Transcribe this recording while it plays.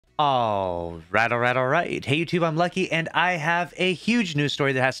All right. Hey, YouTube, I'm Lucky, and I have a huge news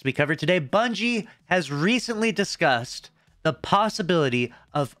story that has to be covered today. Bungie has recently discussed the possibility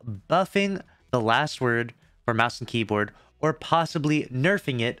of buffing the last word for mouse and keyboard, or possibly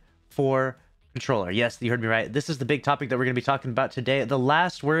nerfing it for controller. Yes, you heard me right. This is the big topic that we're going to be talking about today. The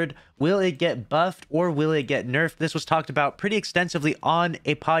last word, will it get buffed or will it get nerfed? This was talked about pretty extensively on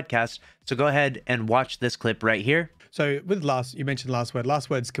a podcast, so go ahead and watch this clip right here. So with you mentioned last word. Last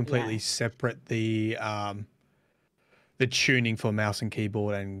word's completely separate the tuning for mouse and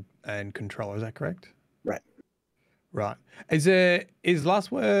keyboard and controller. Is that correct? Right. Right. Is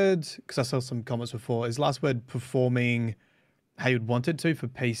last word, because I saw some comments before, is last word performing how you'd want it to for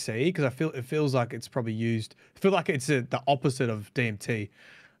PC? Because it feels like it's probably used. I feel like it's the opposite of DMT.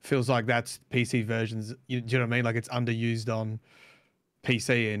 Feels like that's PC versions. Do you know what I mean? Like it's underused on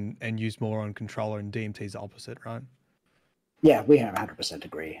PC and used more on controller, and DMT's the opposite, right? Yeah, we 100%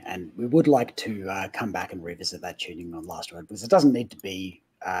 agree, and we would like to come back and revisit that tuning on last word, because it doesn't need to be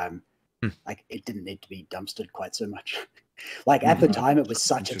like it didn't need to be dumpstered quite so much. Like at the time, it was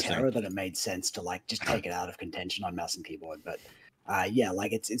such a terror that it made sense to like just take it out of contention on mouse and keyboard. But yeah,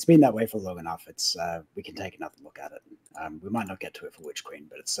 like it's been that way for long enough. It's we can take another look at it. We might not get to it for Witch Queen,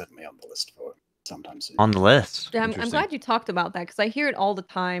 but it's certainly on the list for sometime soon. On the list. Yeah, I'm glad you talked about that, because I hear it all the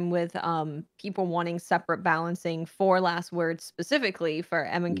time with people wanting separate balancing for last words, specifically for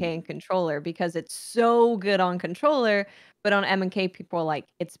M&K and controller, because it's so good on controller, but on M&K people are like,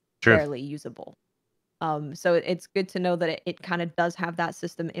 it's barely usable. So it's good to know that it kind of does have that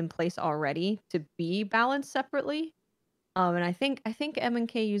system in place already to be balanced separately. And I think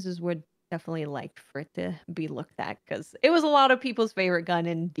M&K users would definitely like for it to be looked at, because it was a lot of people's favorite gun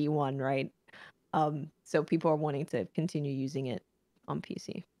in D1, right? So people are wanting to continue using it on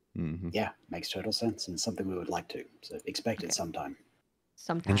PC. Yeah, makes total sense, and something we would like to. So expect it sometime.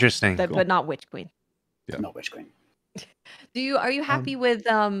 Sometime. Interesting. But not Witch Queen. Yeah. Not Witch Queen. Are you happy with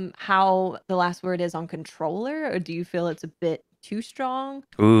how the last word is on controller, or do you feel it's a bit too strong?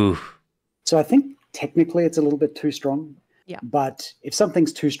 Ooh. So I think technically it's a little bit too strong. Yeah. But if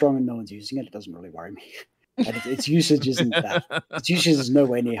something's too strong and no one's using it, it doesn't really worry me. And its usage isn't that. Its usage is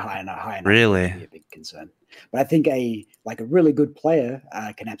nowhere near high enough. Really? To be a big concern. But I think a really good player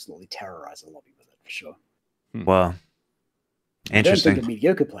can absolutely terrorize a lobby with it for sure. Well, interesting. I don't think a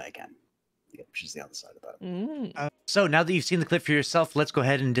mediocre player can. Yeah, which is the other side of that. So now that you've seen the clip for yourself, let's go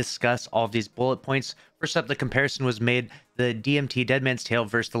ahead and discuss all of these bullet points. First up, the comparison was made, the DMT Dead Man's Tale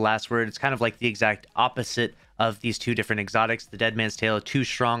versus the last word. It's kind of like the exact opposite of these two different exotics. The Dead Man's Tale, too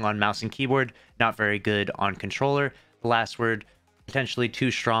strong on mouse and keyboard, not very good on controller. The last word, potentially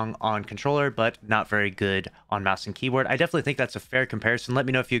too strong on controller, but not very good on mouse and keyboard. I definitely think that's a fair comparison. Let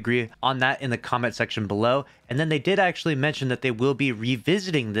me know if you agree on that in the comment section below. And then they did actually mention that they will be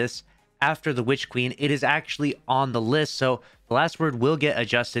revisiting this after the Witch Queen. It is actually on the list, so the last word will get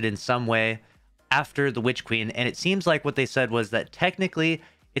adjusted in some way after the Witch Queen. And it seems like what they said was that technically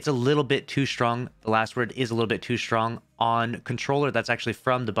it's a little bit too strong. The last word is a little bit too strong on controller. That's actually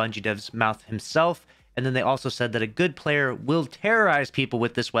from the Bungie dev's mouth himself. And then they also said that a good player will terrorize people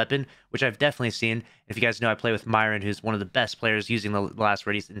with this weapon, which I've definitely seen. If you guys know, I play with Myron, who's one of the best players using the last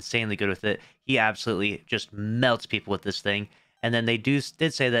word. He's insanely good with it. He absolutely just melts people with this thing. And then they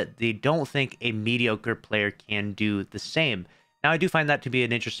did say that they don't think a mediocre player can do the same. Now, I do find that to be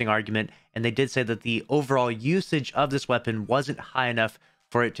an interesting argument, and they did say that the overall usage of this weapon wasn't high enough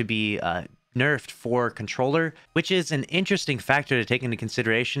for it to be nerfed for controller, which is an interesting factor to take into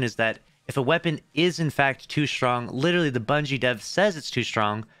consideration, is that if a weapon is in fact too strong, literally the Bungie dev says it's too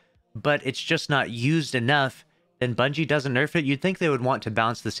strong, but it's just not used enough, then Bungie doesn't nerf it. You'd think they would want to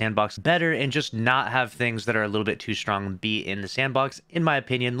balance the sandbox better and just not have things that are a little bit too strong be in the sandbox, in my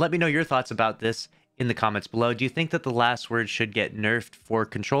opinion. Let me know your thoughts about this in the comments below. Do you think that the last word should get nerfed for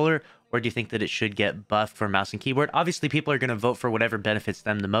controller, or do you think that it should get buffed for mouse and keyboard? Obviously, people are going to vote for whatever benefits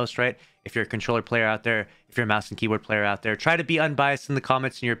them the most, right? If you're a controller player out there, if you're a mouse and keyboard player out there, try to be unbiased in the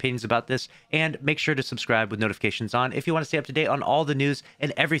comments and your opinions about this, and make sure to subscribe with notifications on. If you want to stay up to date on all the news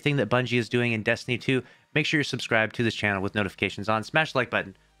and everything that Bungie is doing in Destiny 2, make sure you're subscribed to this channel with notifications on. Smash the like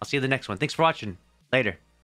button. I'll see you in the next one. Thanks for watching. Later.